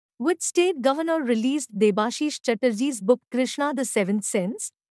Which state governor released Debashish Chatterjee's book Krishna the Seventh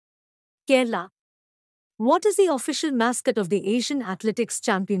Sense? Kerala. What is the official mascot of the Asian Athletics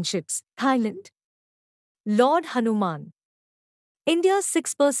Championships? Thailand. Lord Hanuman. India's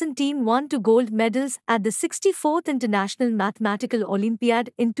six-person team won two gold medals at the 64th International Mathematical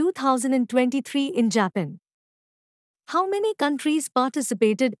Olympiad in 2023 in Japan. How many countries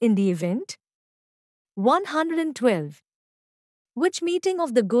participated in the event? 112. Which meeting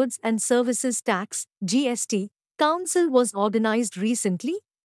of the Goods and Services Tax (GST) Council was organized recently?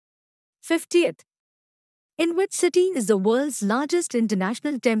 50th. In which city is the world's largest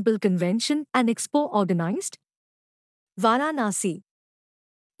international temple convention and expo organized? Varanasi.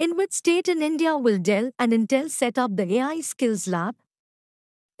 In which state in India will Dell and Intel set up the AI Skills Lab?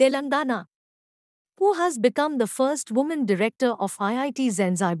 Telangana. Who has become the first woman director of IIT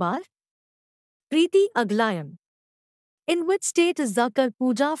Zanzibar? Preeti Aglayam. In which state is the Kar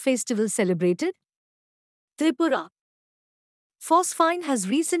Puja festival celebrated? Tripura. Phosphine has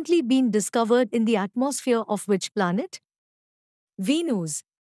recently been discovered in the atmosphere of which planet? Venus.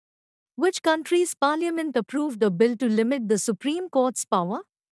 Which country's parliament approved a bill to limit the Supreme Court's power?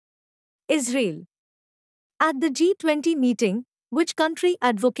 Israel. At the G20 meeting, which country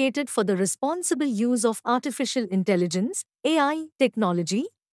advocated for the responsible use of artificial intelligence (AI) technology?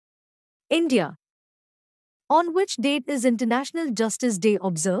 India. On which date is International Justice Day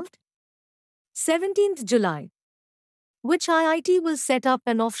observed? 17th July. Which IIT will set up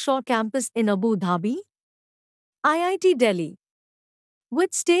an offshore campus in Abu Dhabi? IIT Delhi.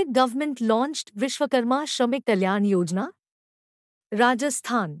 Which state government launched Vishwakarma Shramik Kalyan Yojana?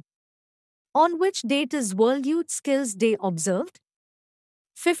 Rajasthan. On which date is World Youth Skills Day observed?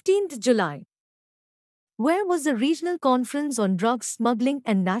 15th July. Where was the Regional Conference on Drug Smuggling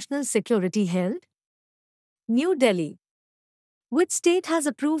and National Security held? New Delhi. Which state has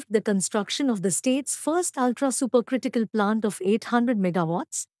approved the construction of the state's first ultra-supercritical plant of 800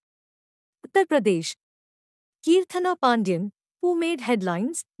 megawatts? Uttar Pradesh. Keerthana Pandyan, who made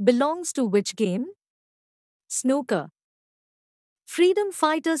headlines, belongs to which game? Snooker. Freedom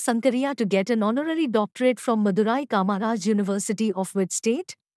fighter Sankariya to get an honorary doctorate from Madurai Kamaraj University of which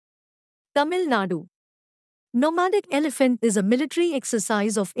state? Tamil Nadu. Nomadic elephant is a military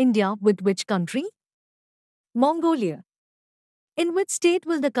exercise of India with which country? Mongolia. In which state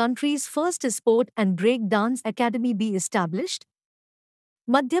will the country's first sport and break dance academy be established?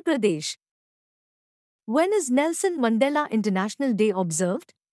 Madhya Pradesh. When is Nelson Mandela International Day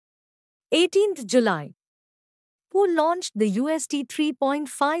observed? 18th July. Who launched the USD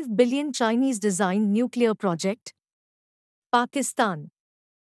 3.5 billion Chinese-designed nuclear project? Pakistan.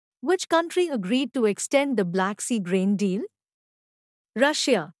 Which country agreed to extend the Black Sea grain deal?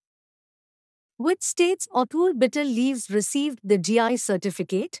 Russia. Which state's Authur bitter leaves received the GI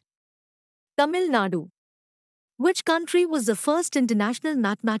certificate? Tamil Nadu. Which country was the first International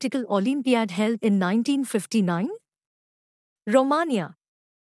Mathematical Olympiad held in 1959? Romania.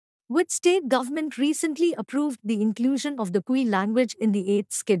 Which state government recently approved the inclusion of the Kui language in the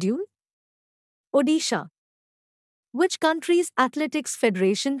 8th schedule? Odisha. Which country's athletics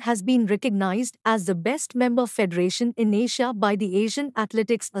federation has been recognized as the best member federation in Asia by the Asian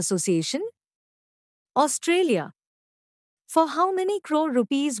Athletics Association? Australia. For how many crore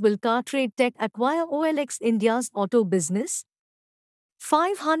rupees will Cartrade Tech acquire OLX India's auto business?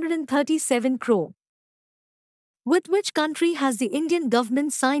 537 crore. With which country has the Indian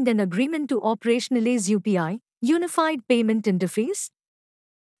government signed an agreement to operationalize UPI, Unified Payment Interface?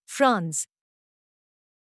 France.